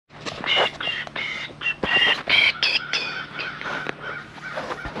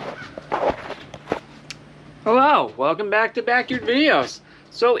Hello, welcome back to Backyard Videos.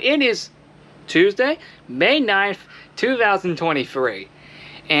 So it is Tuesday, May 9th, 2023.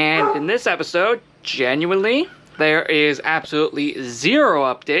 And in this episode, genuinely, there is absolutely zero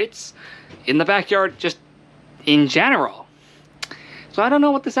updates in the backyard, just in general. So I don't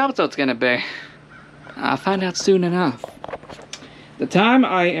know what this episode's gonna be. I'll find out soon enough. The time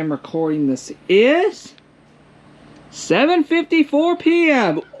I am recording this is 7:54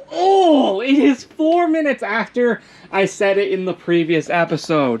 p.m. Oh, it is 4 minutes after I said it in the previous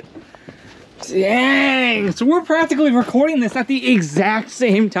episode. Dang! So we're practically recording this at the exact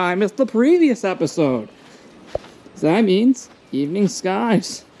same time as the previous episode. So that means evening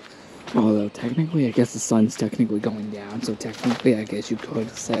skies. Although technically, I guess the sun's technically going down. So technically, I guess you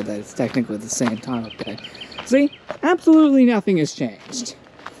could say that it's technically the same time of day. See? Absolutely nothing has changed.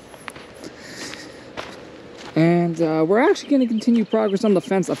 And we're actually going to continue progress on the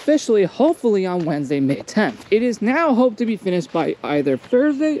fence officially, hopefully on Wednesday, May 10th. It is now hoped to be finished by either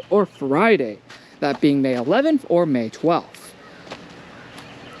Thursday or Friday, that being May 11th or May 12th.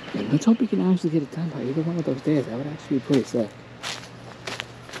 And let's hope we can actually get it done by either one of those days. That would actually be pretty sick.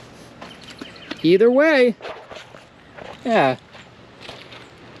 Either way, yeah.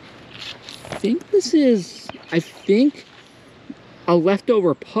 I think this is, a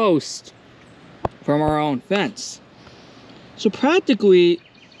leftover post from our own fence. So practically,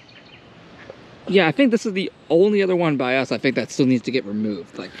 yeah, I think this is the only other one by us I think that still needs to get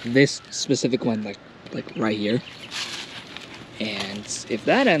removed. Like this specific one, like right here. And if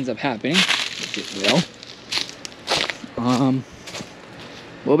that ends up happening, which it will,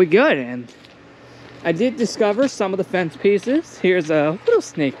 we'll be good. And I did discover some of the fence pieces. Here's a little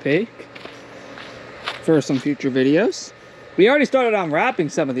sneak peek for some future videos. We already started unwrapping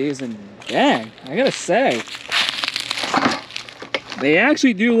some of these, and dang, I gotta say, they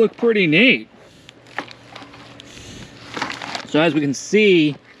actually do look pretty neat. So as we can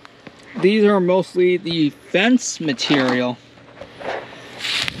see, these are mostly the fence material.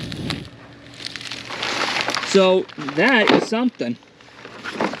 So that is something.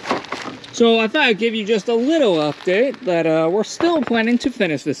 So I thought I'd give you just a little update that we're still planning to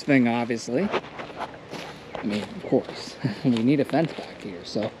finish this thing, obviously. I mean, of course, we need a fence back here,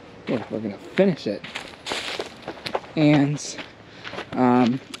 so yeah, we're gonna finish it. And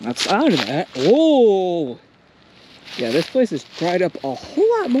outside of that, oh, yeah, this place has dried up a whole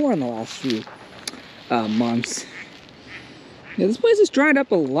lot more in the last few months. Yeah, this place has dried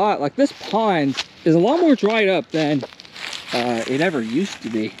up a lot. Like this pond is a lot more dried up than it ever used to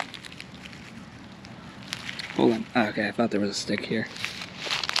be. Hold on. Okay, I thought there was a stick here.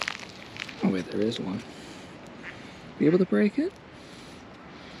 Oh wait, there is one. Be able to break it?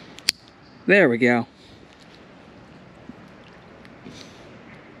 There we go.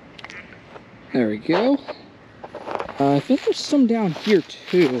 There we go. I think there's some down here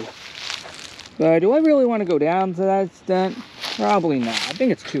too. But do I really want to go down to that extent? Probably not. I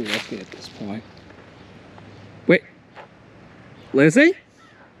think it's too risky at this point. Wait. Lizzie?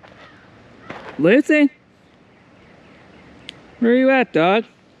 Lizzie? Where are you at, dog?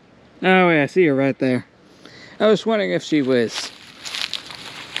 Oh yeah, I see her right there. I was wondering if she was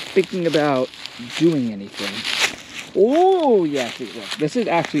thinking about doing anything. Oh, yes, look, this is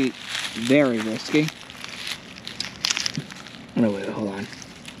actually very risky. Oh, wait, hold on.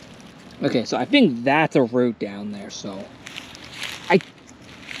 Okay, so I think that's a route down there, so I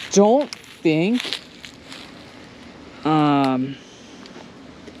don't think, yeah,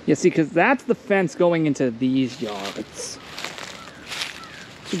 see, because that's the fence going into these yards.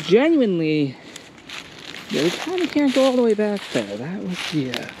 So genuinely, yeah, we kind of can't go all the way back there. That was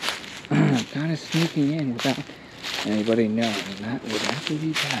the, kind of sneaking in without anybody knowing. That would actually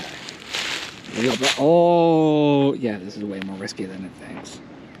be bad. Oh, yeah, this is way more risky than it thinks.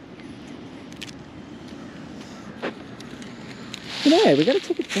 But anyway, we gotta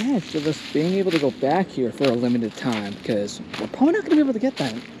take advantage of us being able to go back here for a limited time, because we're probably not gonna be able to get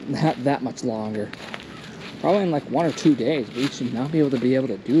that much longer. Probably in like 1 or 2 days, we should not be able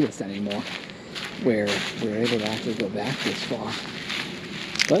to do this anymore, where we're able to actually go back this far.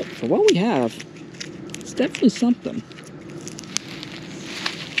 But for what we have, it's definitely something.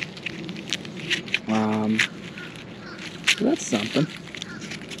 So that's something.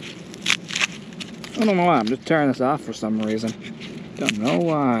 I don't know why, I'm just turning this off for some reason. Don't know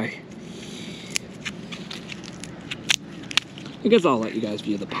why. I guess I'll let you guys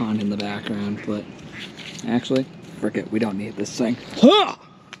view the pond in the background, but actually, frick it, we don't need this thing. Huh!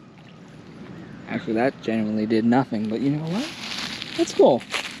 Actually, that genuinely did nothing, but you know what? That's cool.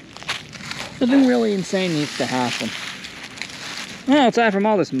 Nothing really insane needs to happen. Well, aside from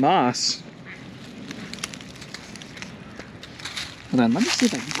all this moss. Hold on, let me see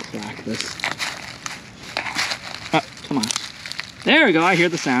if I can crack this. Oh, come on. There we go, I hear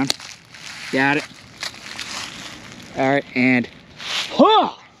the sound. Got it. All right, and,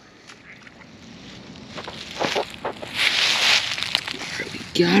 huh! There we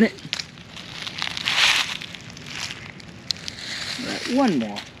got it. All right, one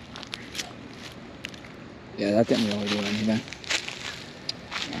more. Yeah, that didn't really do anything.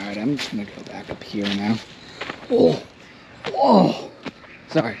 All right, I'm just gonna go back up here now. Oh, whoa!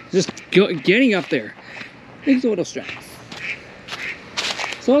 Sorry, just getting up there takes a little strength.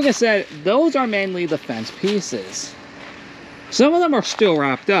 So like I said, those are mainly the fence pieces. Some of them are still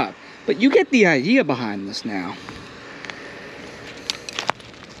wrapped up, but you get the idea behind this now.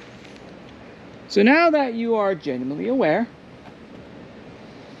 So now that you are genuinely aware,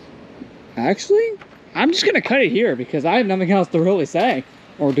 actually, I'm just gonna cut it here because I have nothing else to really say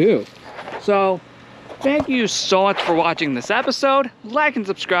or do. So, thank you so much for watching this episode. Like and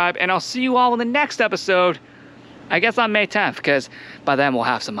subscribe, and I'll see you all in the next episode. I guess on May 10th, because by then we'll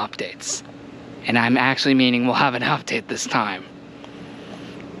have some updates. And I'm actually meaning we'll have an update this time.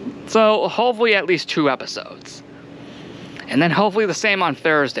 So, hopefully at least 2 episodes. And then hopefully the same on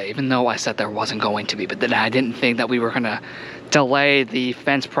Thursday, even though I said there wasn't going to be. But then I didn't think that we were going to delay the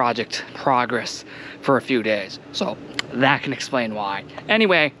fence project progress for a few days. So, that can explain why.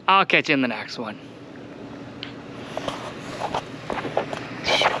 Anyway, I'll catch you in the next one.